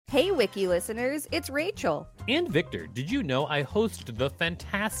Hey, Wiki listeners, it's Rachel. And Victor, did you know I host the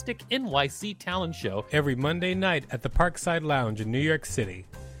fantastic NYC Talent Show every Monday night at the Parkside Lounge in New York City?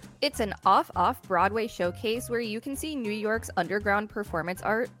 It's an off-Broadway showcase where you can see New York's underground performance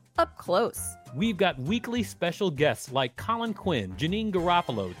art up close. We've got weekly special guests like Colin Quinn, Janine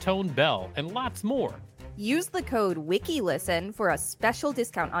Garofalo, Tone Bell, and lots more. Use the code WIKILISTEN for a special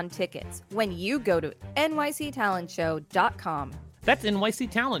discount on tickets when you go to nyctalentshow.com. That's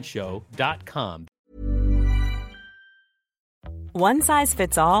nyctalentshow.com. One size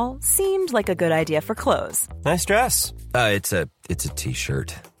fits all seemed like a good idea for clothes. Nice dress. It's a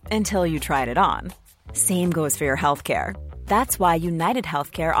t-shirt. Until you tried it on. Same goes for your healthcare. That's why United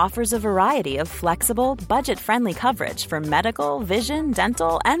Healthcare offers a variety of flexible, budget-friendly coverage for medical, vision,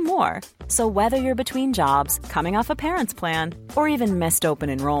 dental, and more. So whether you're between jobs, coming off a parent's plan, or even missed open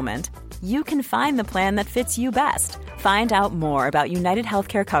enrollment, you can find the plan that fits you best. Find out more about United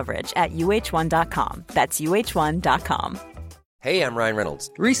Healthcare coverage at uh1.com. That's uh1.com. Hey, I'm Ryan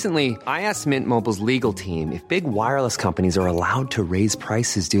Reynolds. Recently, I asked Mint Mobile's legal team if big wireless companies are allowed to raise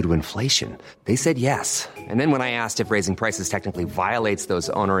prices due to inflation. They said yes. And then when I asked if raising prices technically violates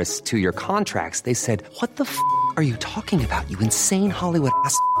those onerous two-year contracts, they said, "What the f*** are you talking about, you insane Hollywood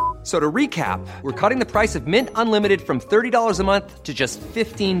ass?" So to recap, we're cutting the price of Mint Unlimited from $30 a month to just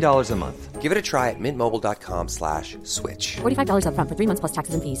 $15 a month. Give it a try at mintmobile.com/switch. $45 up front for 3 months plus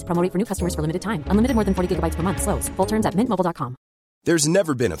taxes and fees. Promo rate for new customers for limited time. Unlimited more than 40 gigabytes per month. Slows full terms at mintmobile.com. There's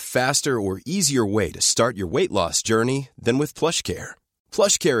never been a faster or easier way to start your weight loss journey than with PlushCare.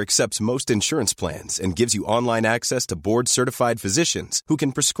 PlushCare accepts most insurance plans and gives you online access to board-certified physicians who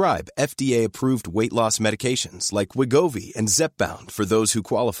can prescribe FDA-approved weight loss medications like Wegovy and Zepbound for those who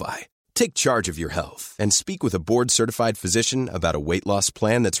qualify. Take charge of your health and speak with a board-certified physician about a weight loss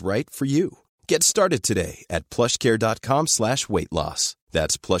plan that's right for you. Get started today at plushcare.com/weight loss.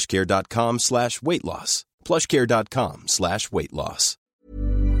 That's plushcare.com/weight loss. plushcare.com/weight loss.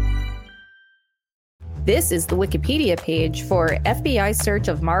 This is the Wikipedia page for FBI search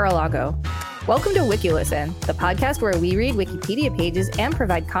of Mar-a-Lago. Welcome to WikiListen, the podcast where we read Wikipedia pages and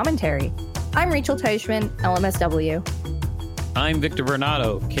provide commentary. I'm Rachel Teichman, LMSW. I'm Victor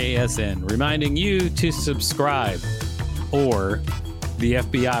Bernardo, KSN, reminding you to subscribe, or the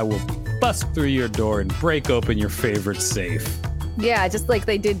FBI will bust through your door and break open your favorite safe. Yeah, just like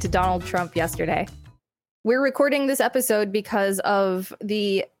they did to Donald Trump yesterday. We're recording this episode because of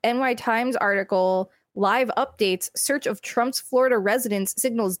the NY Times article, Live Updates, Search of Trump's Florida Residence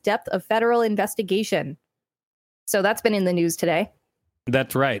Signals Depth of Federal Investigation. So that's been in the news today.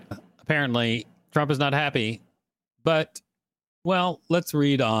 That's right. Apparently, Trump is not happy, but, well, let's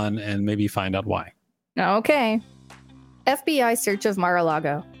read on and maybe find out why. Okay. FBI search of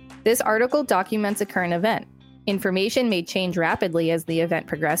Mar-a-Lago. This article documents a current event. Information may change rapidly as the event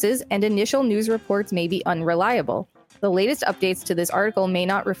progresses, and initial news reports may be unreliable. The latest updates to this article may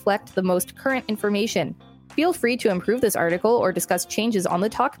not reflect the most current information. Feel free to improve this article or discuss changes on the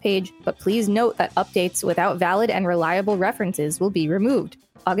talk page, but please note that updates without valid and reliable references will be removed.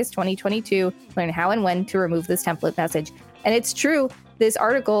 August 2022, learn how and when to remove this template message. And it's true, this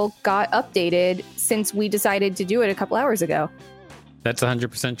article got updated since we decided to do it a couple hours ago. That's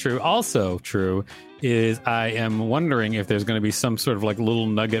 100% true. Also true is I am wondering if there's going to be some sort of like little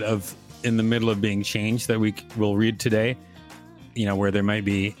nugget of in the middle of being changed that we will read today, you know, where there might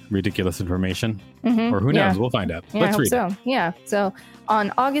be ridiculous information or who knows? We'll find out. Yeah, Let's read so. it. Yeah. So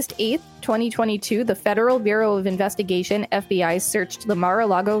on August 8th, 2022, the Federal Bureau of Investigation, FBI, searched the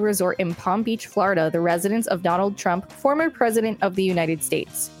Mar-a-Lago resort in Palm Beach, Florida, the residence of Donald Trump, former president of the United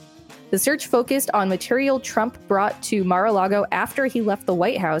States. The search focused on material Trump brought to Mar-a-Lago after he left the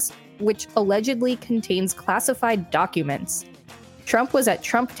White House, which allegedly contains classified documents. Trump was at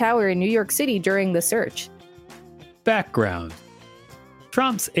Trump Tower in New York City during the search. Background.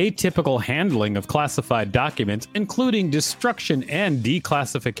 Trump's atypical handling of classified documents, including destruction and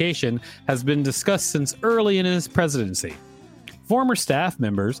declassification, has been discussed since early in his presidency. Former staff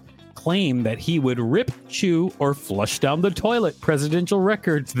members claim that he would rip, chew, or flush down the toilet presidential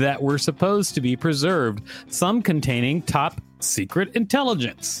records that were supposed to be preserved, some containing top secret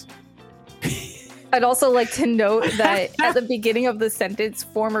intelligence. I'd also like to note that at the beginning of the sentence,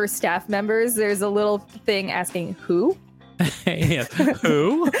 former staff members, there's a little thing asking who? Yeah,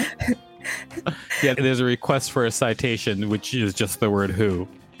 who? Yeah, there's a request for a citation, which is just the word who.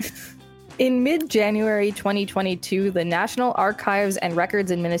 In mid-January 2022, the National Archives and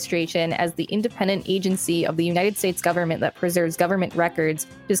Records Administration, as the independent agency of the United States government that preserves government records,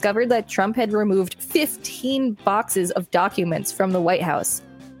 discovered that Trump had removed 15 boxes of documents from the White House.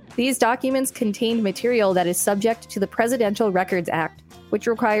 These documents contained material that is subject to the Presidential Records Act. which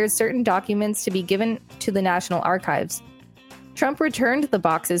requires certain documents to be given to the National Archives. Trump returned the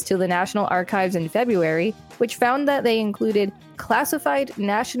boxes to the National Archives in February, which found that they included classified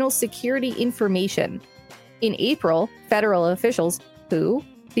national security information. In April, federal officials, who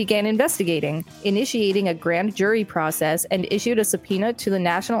began investigating, initiating a grand jury process, and issued a subpoena to the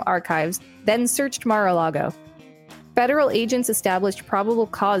National Archives, then searched Mar-a-Lago. Federal agents established probable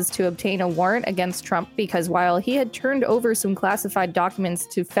cause to obtain a warrant against Trump because while he had turned over some classified documents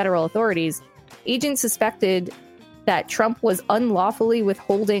to federal authorities, agents suspected that Trump was unlawfully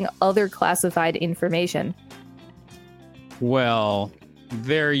withholding other classified information. Well,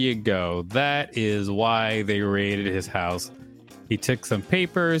 there you go. That is why they raided his house. He took some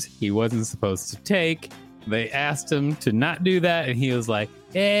papers he wasn't supposed to take. They asked him to not do that, and he was like,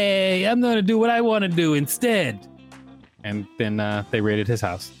 hey, I'm going to do what I want to do instead. And then they raided his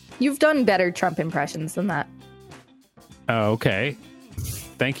house. You've done better Trump impressions than that. Okay.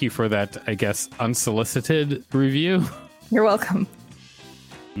 Thank you for that, I guess, unsolicited review. You're welcome.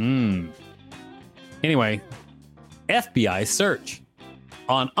 Anyway, FBI search.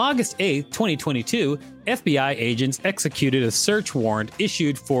 On August 8th, 2022, FBI agents executed a search warrant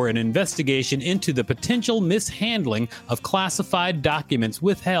issued for an investigation into the potential mishandling of classified documents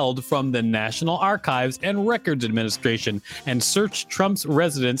withheld from the National Archives and Records Administration and searched Trump's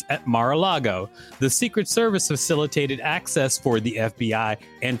residence at Mar-a-Lago. The Secret Service facilitated access for the FBI,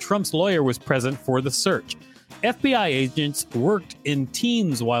 and Trump's lawyer was present for the search. FBI agents worked in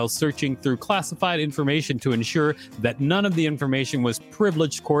teams while searching through classified information to ensure that none of the information was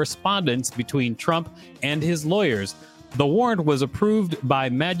privileged correspondence between Trump and his lawyers. The warrant was approved by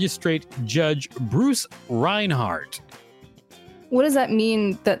Magistrate Judge Bruce Reinhardt. What does that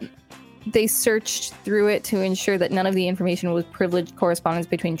mean that they searched through it to ensure that none of the information was privileged correspondence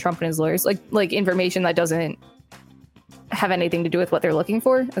between Trump and his lawyers? Like information that doesn't have anything to do with what they're looking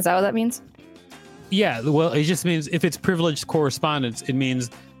for? Is that what that means? Yeah, well, it just means if it's privileged correspondence, it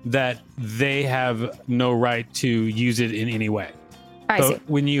means that they have no right to use it in any way. I see.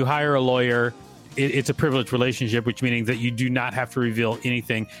 When you hire a lawyer, it's a privileged relationship, which means that you do not have to reveal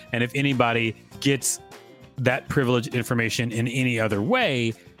anything. And if anybody gets that privileged information in any other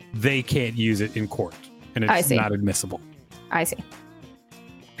way, they can't use it in court. And it's not admissible. I see.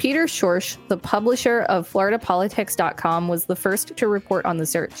 Peter Schorsch, the publisher of FloridaPolitics.com, was the first to report on the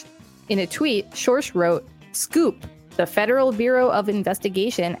search. In a tweet, Schorsch wrote, "Scoop, the Federal Bureau of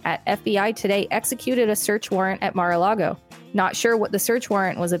Investigation at FBI today executed a search warrant at Mar-a-Lago. Not sure what the search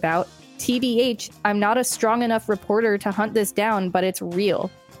warrant was about. TBH, I'm not a strong enough reporter to hunt this down, but it's real."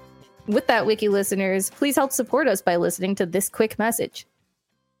 With that, Wiki listeners, please help support us by listening to this quick message.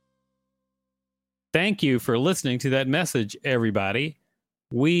 Thank you for listening to that message, everybody.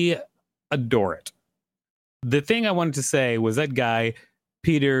 We adore it. The thing I wanted to say was that guy,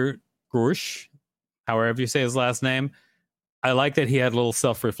 Peter Schorsch, however you say his last name, I like that he had a little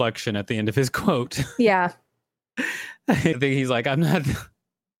self-reflection at the end of his quote. Yeah. I think he's like, I'm not,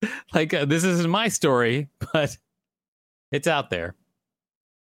 this isn't my story, but it's out there.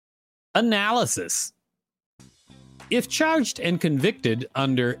 Analysis. If charged and convicted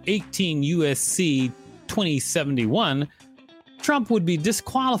under 18 U.S.C. 2071, Trump would be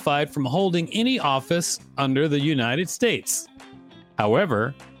disqualified from holding any office under the United States.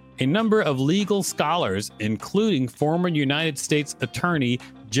 However, a number of legal scholars, including former United States Attorney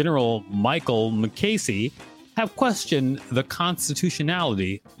General Michael McCasey, have questioned the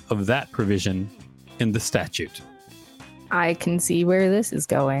constitutionality of that provision in the statute. I can see where this is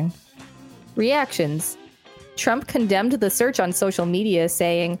going. Reactions. Trump condemned the search on social media,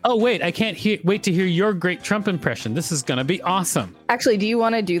 saying, "Oh, wait, I can't wait to hear your great Trump impression. This is going to be awesome." Actually, do you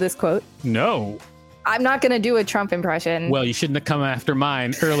want to do this quote? No. I'm not going to do a Trump impression. Well, you shouldn't have come after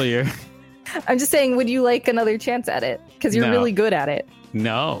mine earlier. I'm just saying, would you like another chance at it? Because you're really good at it.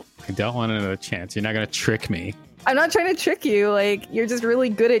 No, I don't want another chance. You're not going to trick me. I'm not trying to trick you. You're just really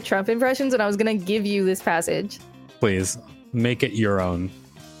good at Trump impressions, and I was going to give you this passage. Please, make it your own.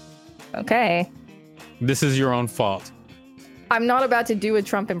 Okay. This is your own fault. I'm not about to do a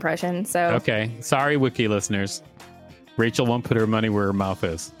Trump impression, so... Okay. Sorry, Wiki listeners. Rachel won't put her money where her mouth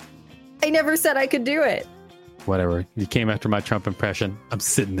is. I never said I could do it. Whatever. You came after my Trump impression. I'm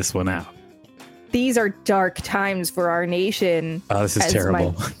sitting this one out. These are dark times for our nation. Oh, this is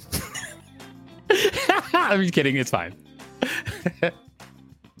terrible. I'm just kidding. It's fine.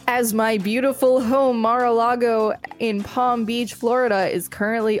 As my beautiful home, Mar-a-Lago in Palm Beach, Florida, is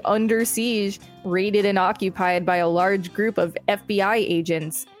currently under siege, raided and occupied by a large group of FBI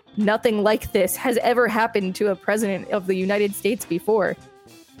agents. Nothing like this has ever happened to a president of the United States before.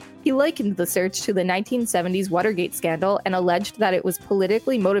 He likened the search to the 1970s Watergate scandal and alleged that it was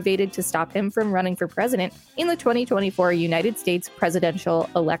politically motivated to stop him from running for president in the 2024 United States presidential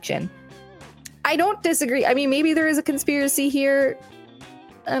election. I don't disagree. I mean, maybe there is a conspiracy here.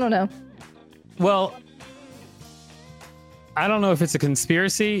 I don't know. Well, I don't know if it's a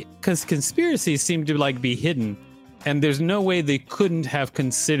conspiracy, because conspiracies seem to be hidden, and there's no way they couldn't have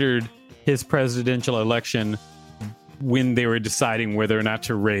considered his presidential election when they were deciding whether or not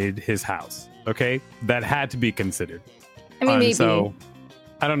to raid his house. Okay, that had to be considered. I mean, maybe. So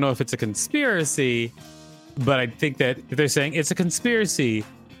I don't know if it's a conspiracy, but I think that if they're saying it's a conspiracy,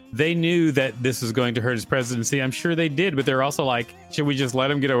 they knew that this was going to hurt his presidency. I'm sure they did, but they're also like, should we just let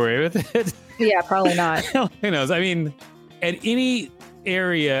him get away with it? Yeah, probably not. Who knows? I mean, at any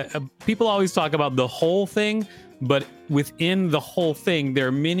area, people always talk about the whole thing, but within the whole thing, there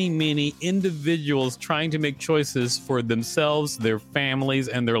are many, many individuals trying to make choices for themselves, their families,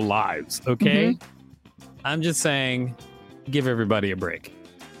 and their lives. Okay? Mm-hmm. I'm just saying, give everybody a break.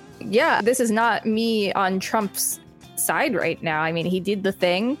 Yeah, this is not me on Trump's side right now. I mean, he did the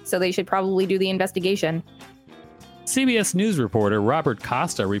thing, so they should probably do the investigation. CBS News reporter Robert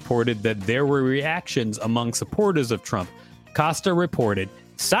Costa reported that there were reactions among supporters of Trump. Costa reported,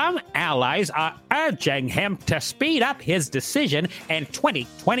 some allies are urging him to speed up his decision in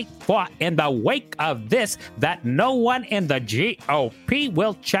 2024 in the wake of this, that no one in the GOP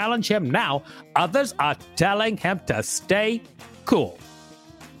will challenge him now. Others are telling him to stay cool.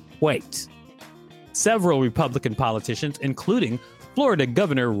 Wait. Several Republican politicians, including Florida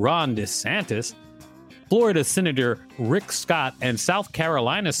Governor Ron DeSantis, Florida Senator Rick Scott, and South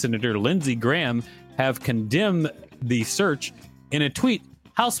Carolina Senator Lindsey Graham, have condemned the search. In a tweet,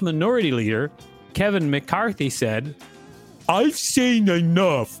 House Minority Leader Kevin McCarthy said, "I've seen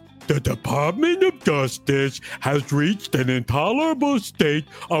enough. The Department of Justice has reached an intolerable state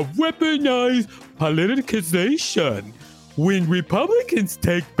of weaponized politicization. When Republicans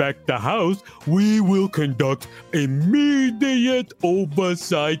take back the House, we will conduct immediate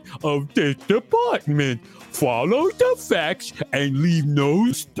oversight of this department, follow the facts, and leave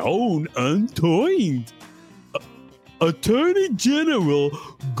no stone unturned. Attorney General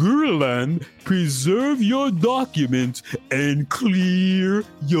Gurland, preserve your documents and clear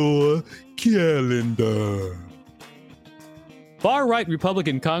your calendar." Far-right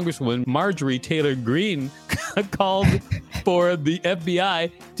Republican Congresswoman Marjorie Taylor Greene called for the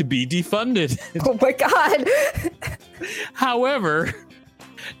FBI to be defunded. Oh my God. However,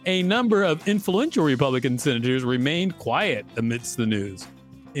 a number of influential Republican senators remained quiet amidst the news,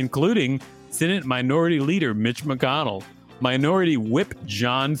 including Senate Minority Leader Mitch McConnell, Minority Whip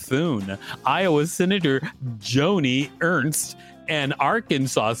John Thune, Iowa Senator Joni Ernst, and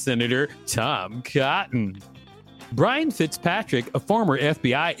Arkansas Senator Tom Cotton. Brian Fitzpatrick, a former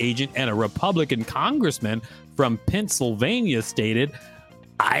FBI agent and a Republican congressman from Pennsylvania, stated,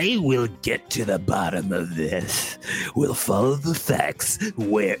 "I will get to the bottom of this. We'll follow the facts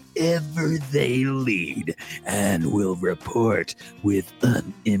wherever they lead, and we'll report with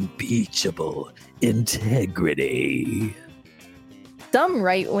unimpeachable integrity." Some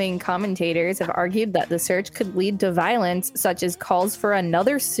right-wing commentators have argued that the search could lead to violence, such as calls for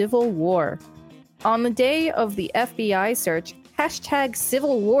another civil war. On the day of the FBI search,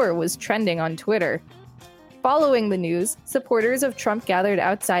 #CivilWar was trending on Twitter. Following the news, supporters of Trump gathered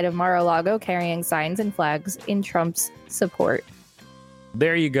outside of Mar-a-Lago carrying signs and flags in Trump's support.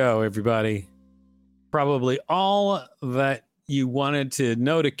 There you go, everybody. Probably all that you wanted to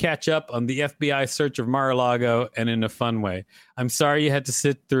know to catch up on the FBI search of Mar-a-Lago, and in a fun way. I'm sorry you had to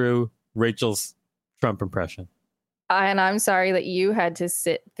sit through Rachel's Trump impression. And I'm sorry that you had to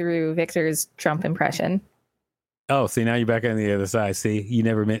sit through Victor's Trump impression. Oh, see, now you're back on the other side. See, you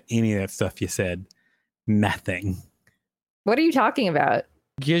never meant any of that stuff you said. Nothing. What are you talking about?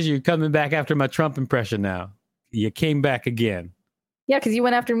 Because you're coming back after my Trump impression now. You came back again. Yeah, because you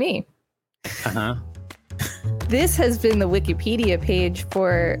went after me. Uh-huh. This has been the Wikipedia page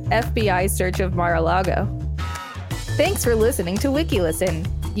for FBI search of Mar-a-Lago. Thanks for listening to WikiListen.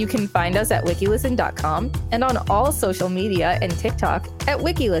 You can find us at wikilisten.com and on all social media and TikTok at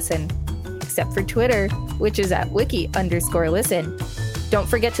WikiListen, except for Twitter, which is at wiki_listen. Don't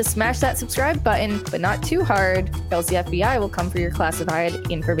forget to smash that subscribe button, but not too hard, or else the FBI will come for your classified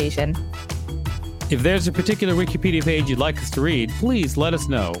information. If there's a particular Wikipedia page you'd like us to read, please let us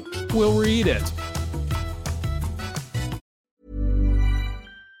know. We'll read it.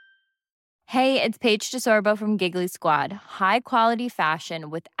 Hey, it's Paige DeSorbo from Giggly Squad. High quality fashion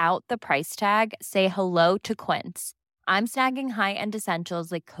without the price tag. Say hello to Quince. I'm snagging high-end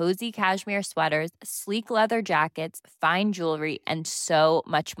essentials like cozy cashmere sweaters, sleek leather jackets, fine jewelry, and so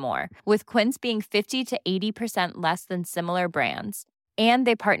much more. With Quince being 50 to 80% less than similar brands. And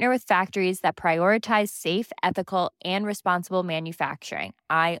they partner with factories that prioritize safe, ethical, and responsible manufacturing.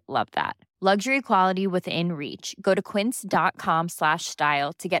 I love that. Luxury quality within reach. Go to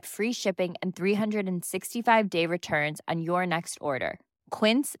quince.com/style to get free shipping and 365-day returns on your next order.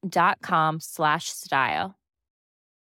 Quince.com/style.